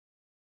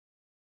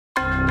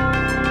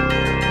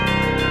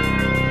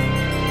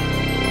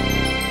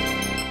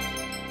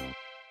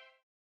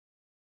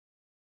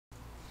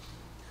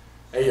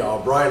Hey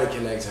y'all, Brian at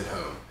Connected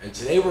Home, and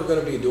today we're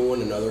going to be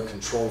doing another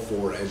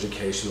Control4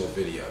 educational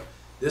video.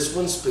 This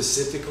one's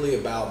specifically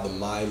about the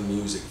My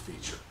Music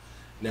feature.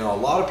 Now, a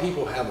lot of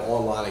people have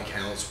online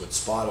accounts with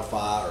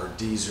Spotify or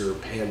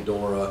Deezer,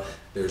 Pandora,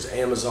 there's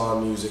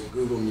Amazon Music,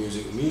 Google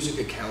Music,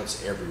 music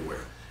accounts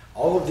everywhere.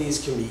 All of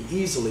these can be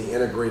easily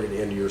integrated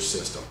into your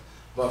system.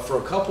 But for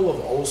a couple of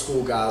old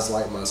school guys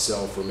like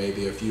myself, or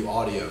maybe a few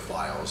audio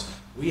files,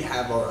 we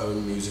have our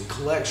own music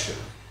collection.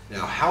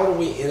 Now, how do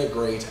we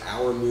integrate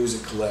our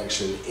music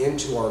collection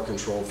into our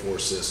Control4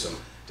 system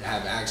to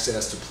have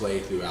access to play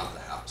throughout the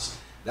house?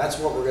 That's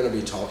what we're going to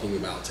be talking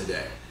about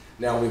today.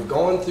 Now, we've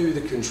gone through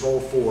the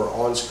Control4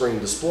 on-screen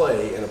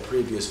display in a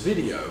previous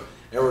video,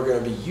 and we're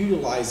going to be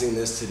utilizing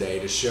this today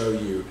to show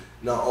you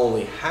not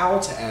only how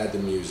to add the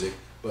music,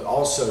 but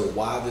also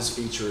why this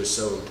feature is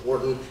so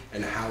important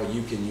and how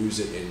you can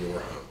use it in your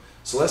home.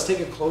 So let's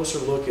take a closer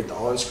look at the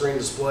on-screen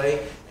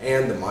display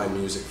and the My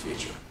Music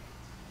feature.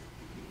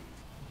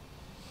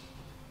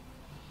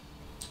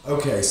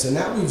 Okay, so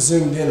now we've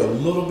zoomed in a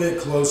little bit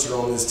closer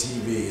on this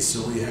TV,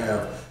 so we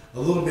have a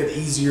little bit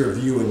easier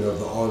viewing of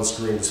the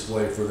on-screen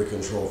display for the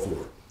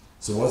Control4.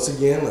 So once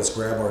again, let's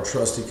grab our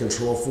trusty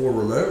Control4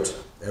 remote,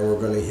 and we're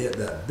going to hit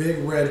that big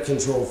red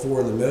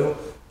Control4 in the middle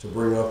to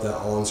bring up that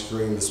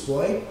on-screen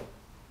display,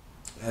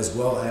 as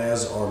well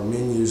as our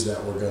menus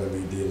that we're going to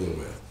be dealing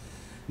with.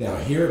 Now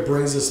here it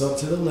brings us up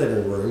to the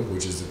living room,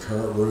 which is the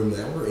current room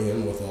that we're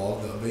in with all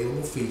the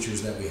available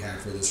features that we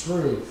have for this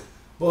room.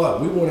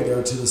 But we want to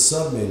go to the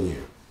sub-menu.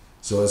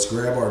 So let's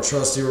grab our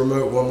trusty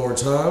remote one more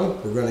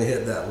time. We're going to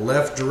hit that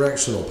left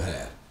directional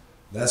pad.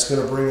 That's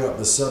going to bring up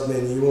the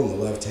sub-menu on the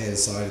left-hand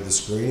side of the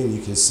screen, and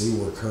you can see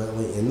we're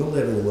currently in the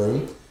living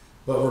room.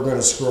 But we're going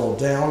to scroll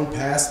down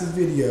past the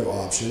video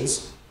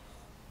options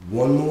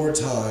one more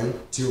time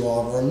to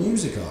all of our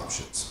music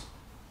options.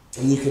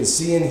 And you can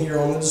see in here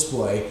on the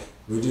display,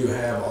 we do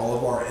have all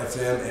of our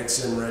FM,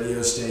 XM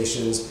radio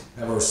stations,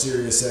 have our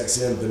Sirius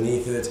XM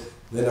beneath it.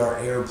 Then our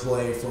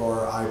AirPlay for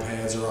our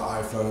iPads or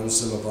our iPhones.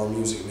 Some of our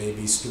music may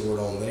be stored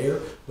on there,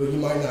 but you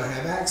might not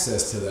have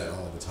access to that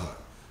all the time.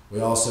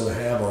 We also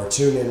have our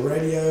TuneIn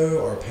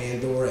Radio, our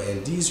Pandora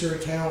and Deezer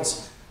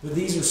accounts, but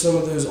these are some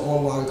of those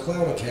online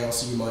cloud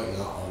accounts that you might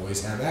not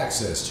always have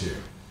access to.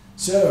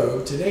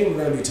 So today we're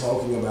going to be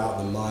talking about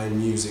the My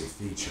Music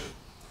feature.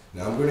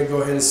 Now I'm going to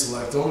go ahead and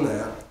select on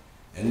that,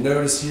 and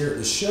notice here at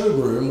the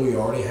showroom we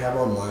already have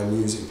our My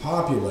Music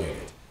populated.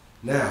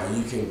 Now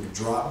you can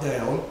drop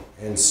down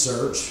and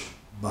search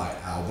by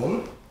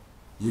album.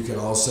 You can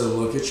also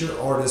look at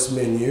your artist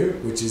menu,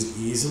 which is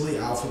easily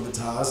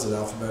alphabetized in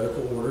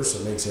alphabetical order, so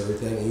it makes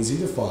everything easy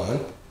to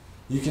find.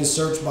 You can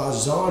search by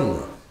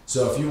genre.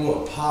 So if you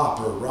want pop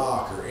or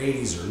rock or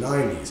 80s or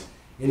 90s,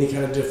 any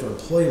kind of different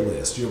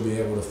playlist you'll be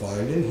able to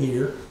find in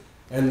here.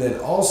 And then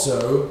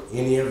also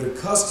any of the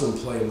custom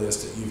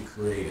playlists that you've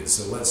created.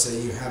 So let's say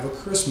you have a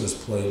Christmas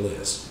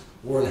playlist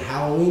or a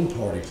Halloween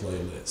party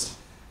playlist.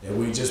 And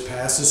we just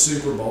passed the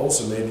Super Bowl,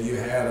 so maybe you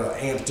had an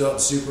amped up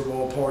Super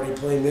Bowl party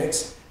play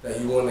mix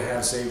that you want to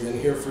have saved in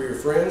here for your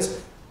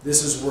friends.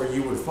 This is where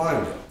you would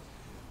find it.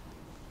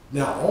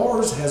 Now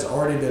ours has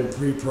already been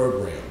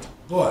pre-programmed,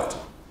 but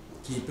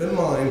keep in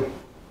mind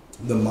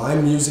the My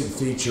Music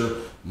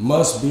feature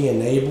must be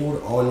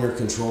enabled on your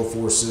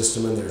Control4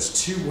 system, and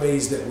there's two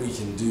ways that we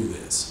can do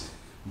this.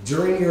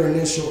 During your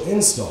initial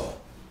install,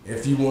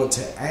 if you want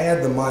to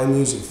add the My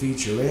Music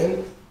feature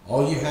in,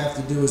 all you have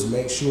to do is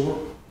make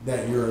sure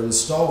that your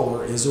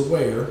installer is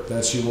aware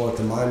that you want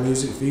the My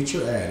Music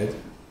feature added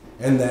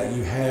and that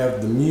you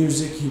have the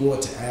music you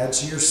want to add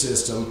to your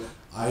system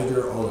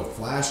either on a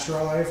flash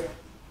drive,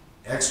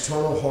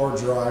 external hard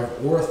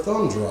drive, or a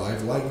thumb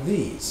drive like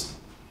these.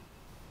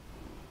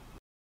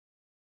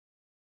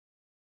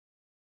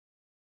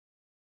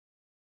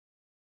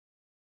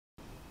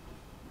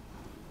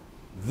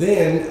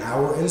 Then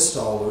our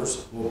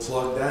installers will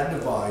plug that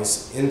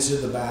device into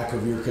the back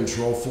of your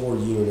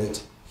Control4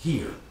 unit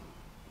here.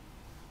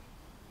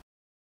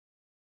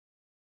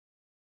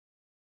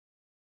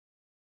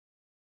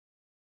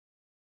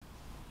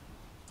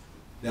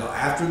 Now,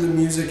 after the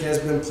music has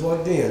been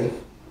plugged in,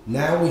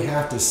 now we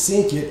have to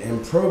sync it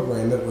and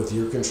program it with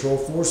your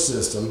Control4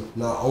 system,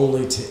 not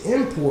only to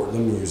import the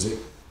music,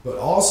 but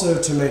also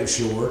to make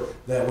sure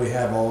that we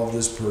have all of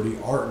this pretty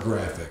art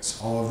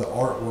graphics, all of the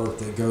artwork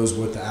that goes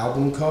with the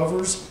album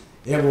covers.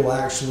 It will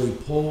actually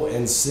pull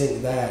and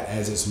sync that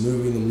as it's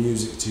moving the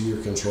music to your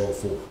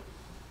Control4.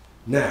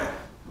 Now,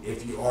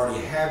 if you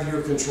already have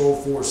your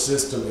Control4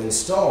 system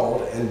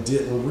installed and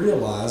didn't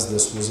realize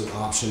this was an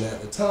option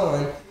at the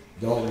time,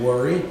 don't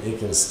worry, it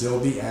can still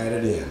be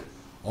added in.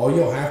 All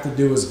you'll have to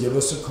do is give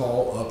us a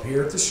call up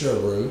here at the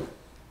showroom,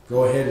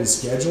 go ahead and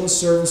schedule a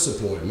service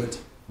appointment,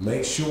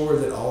 make sure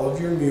that all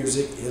of your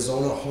music is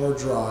on a hard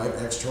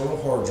drive,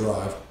 external hard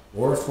drive,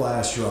 or a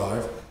flash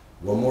drive.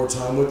 One more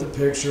time with the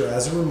picture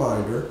as a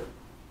reminder.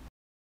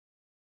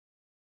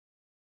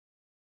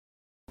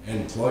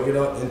 And plug it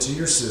up into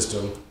your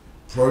system,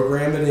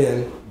 program it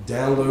in,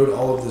 download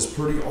all of this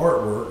pretty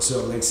artwork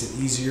so it makes it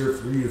easier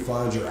for you to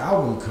find your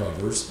album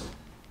covers.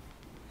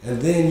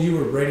 And then you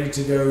are ready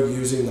to go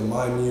using the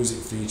My Music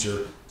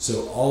feature,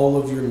 so all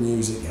of your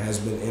music has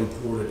been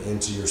imported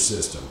into your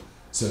system.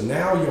 So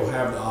now you'll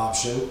have the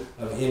option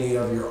of any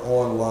of your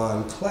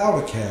online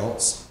cloud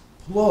accounts,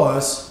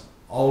 plus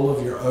all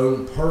of your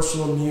own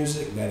personal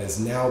music that has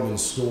now been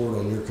stored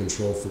on your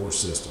Control4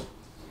 system.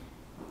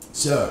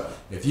 So,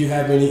 if you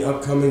have any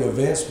upcoming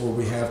events where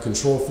we have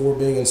Control4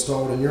 being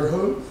installed in your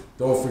home,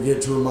 don't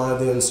forget to remind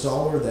the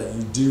installer that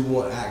you do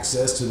want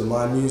access to the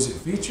My Music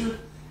feature.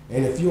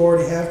 And if you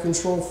already have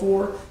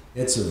Control4,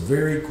 it's a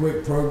very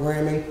quick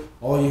programming.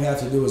 All you have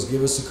to do is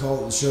give us a call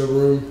at the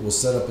showroom. We'll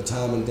set up a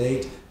time and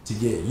date to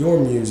get your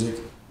music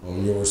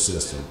on your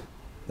system.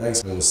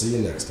 Thanks, and we'll see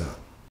you next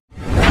time.